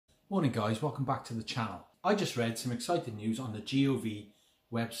Morning guys, welcome back to the channel. I just read some exciting news on the GOV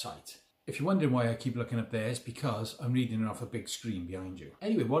website. If you're wondering why I keep looking up there, it's because I'm reading it off a big screen behind you.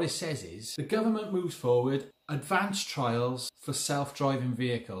 Anyway, what it says is, the government moves forward advanced trials for self-driving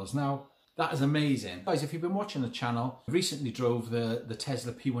vehicles. Now, that is amazing. Guys, if you've been watching the channel, I recently drove the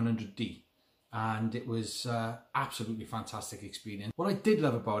Tesla P100D and it was absolutely fantastic experience. What I did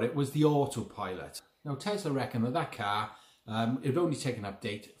love about it was the autopilot. Now, Tesla reckon that car it would only take an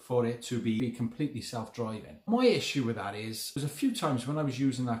update for it to be completely self-driving. My issue with that is, there's a few times when I was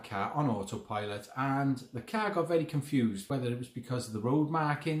using that car on autopilot and the car got very confused, whether it was because the road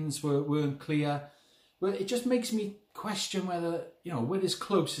markings weren't clear. Well, it just makes me question whether, we're as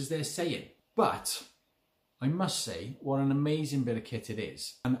close as they're saying. But I must say, what an amazing bit of kit it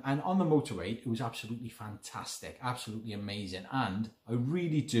is. And on the motorway, it was absolutely fantastic, absolutely amazing. And I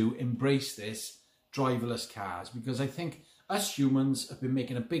really do embrace this driverless cars, because I think us humans have been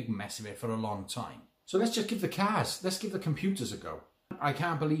making a big mess of it for a long time. So let's just give the cars, let's give the computers a go. I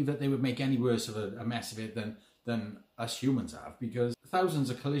can't believe that they would make any worse of a mess of it than us humans have, because thousands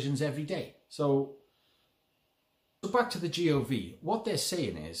of collisions every day. So back to the GOV, what they're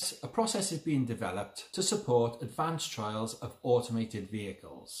saying is a process is being developed to support advanced trials of automated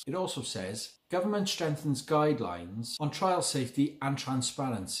vehicles. It also says government strengthens guidelines on trial safety and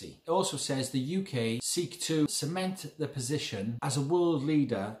transparency. It also says the UK seek to cement the position as a world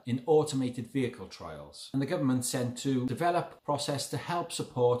leader in automated vehicle trials. And the government sent to develop a process to help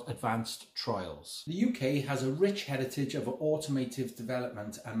support advanced trials. The UK has a rich heritage of automotive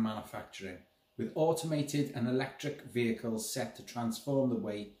development and manufacturing, with automated and electric vehicles set to transform the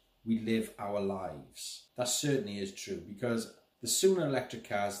way we live our lives. That certainly is true, because the sooner electric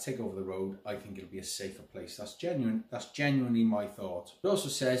cars take over the road, I think it'll be a safer place. That's genuinely my thought. It also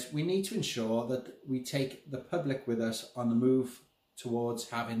says we need to ensure that we take the public with us on the move towards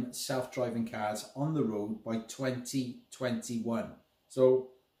having self-driving cars on the road by 2021. So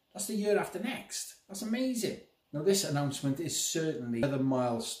that's the year after next. That's amazing. Now, this announcement is certainly another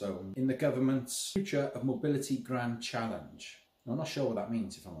milestone in the government's Future of Mobility Grand Challenge. Now, I'm not sure what that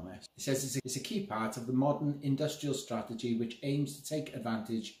means, if I'm honest. It says it's a key part of the modern industrial strategy which aims to take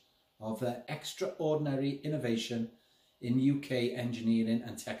advantage of the extraordinary innovation in UK engineering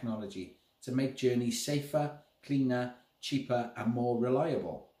and technology to make journeys safer, cleaner, cheaper and more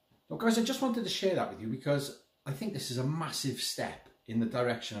reliable. Now, guys, I just wanted to share that with you because I think this is a massive step in the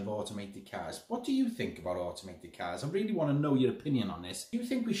direction of automated cars. What do you think about automated cars? I really want to know your opinion on this. Do you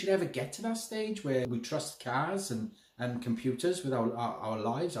think we should ever get to that stage where we trust cars and computers with our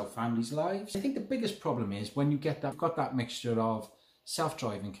lives, our families' lives? I think the biggest problem is when you've got that mixture of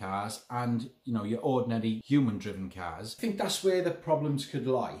self-driving cars and your ordinary human-driven cars. I think that's where the problems could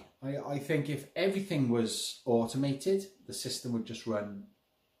lie. I think if everything was automated, the system would just run,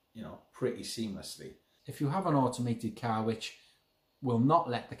 pretty seamlessly. If you have an automated car which will not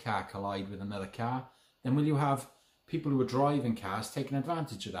let the car collide with another car, then will you have people who are driving cars taking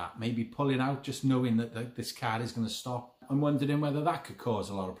advantage of that, maybe pulling out just knowing that this car is going to stop? I'm wondering whether that could cause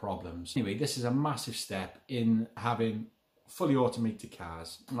a lot of problems. Anyway, this is a massive step in having fully automated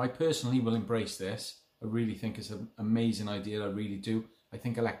cars. And I personally will embrace this. I really think it's an amazing idea, I really do. I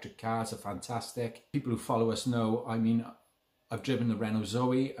think electric cars are fantastic. People who follow us know, I've driven the Renault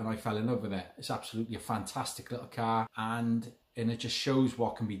Zoe and I fell in love with it. It's absolutely a fantastic little car, and it just shows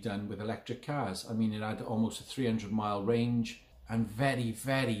what can be done with electric cars. It had almost a 300-mile range and very,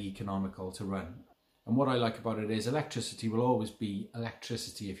 very economical to run. And what I like about it is electricity will always be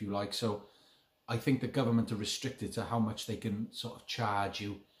electricity, if you like. So I think the government are restricted to how much they can sort of charge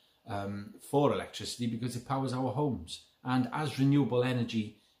you for electricity, because it powers our homes. And as renewable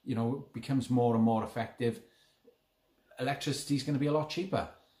energy, becomes more and more effective, electricity is going to be a lot cheaper.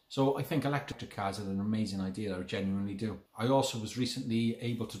 So I think electric cars are an amazing idea, I genuinely do. I also was recently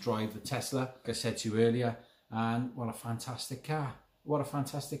able to drive the Tesla, like I said to you earlier, and what a fantastic car. What a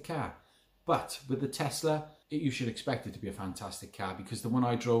fantastic car. But with the Tesla, you should expect it to be a fantastic car, because the one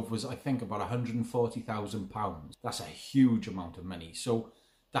I drove was, I think, about £140,000. That's a huge amount of money. So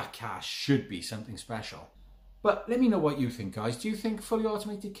that car should be something special. But let me know what you think, guys. Do you think fully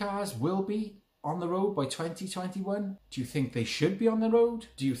automated cars will be on the road by 2021? Do you think they should be on the road?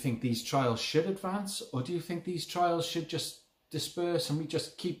 Do you think these trials should advance? Or do you think these trials should just disperse and we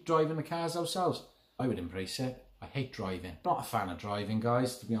just keep driving the cars ourselves? I would embrace it. I hate driving. Not a fan of driving,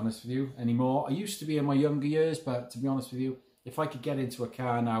 guys, to be honest with you, anymore. I used to be in my younger years, but to be honest with you, if I could get into a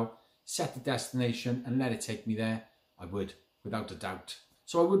car now, set the destination and let it take me there, I would, without a doubt.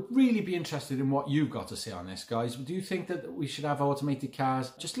 So I would really be interested in what you've got to say on this, guys. Do you think that we should have automated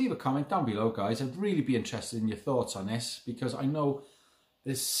cars? Just leave a comment down below, guys. I'd really be interested in your thoughts on this, because I know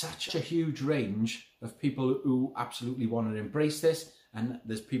There's such a huge range of people who absolutely want to embrace this, and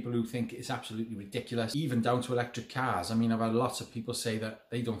there's people who think it's absolutely ridiculous, even down to electric cars. I mean, I've had lots of people say that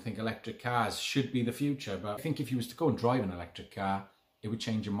they don't think electric cars should be the future, but I think if you was to go and drive an electric car, it would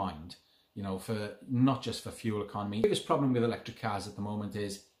change your mind, you know, for not just for fuel economy. The biggest problem with electric cars at the moment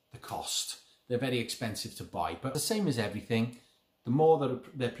is the cost. They're very expensive to buy, but the same as everything, the more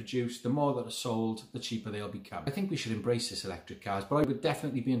that they're produced, the more that are sold, the cheaper they'll become. I think we should embrace this electric cars, but I would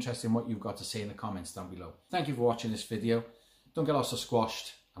definitely be interested in what you've got to say in the comments down below. Thank you for watching this video. Don't get lost or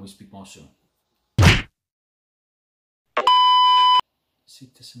squashed, and we speak more soon.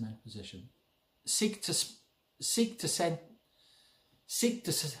 Seek to cement position. Seek to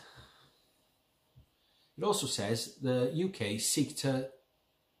It also says the UK seek to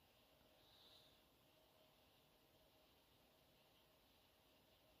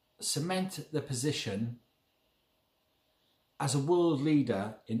cement the position as a world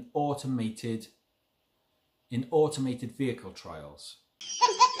leader in automated vehicle trials.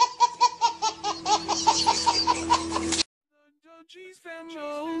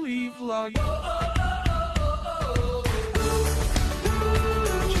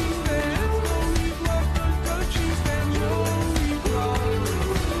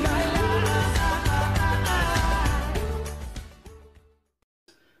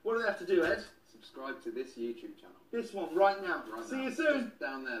 What do they have to do, Ed? Subscribe to this YouTube channel. This one right now. Right See now. you soon. Just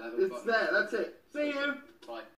down there. That It's button. there. That's it. See you. Bye.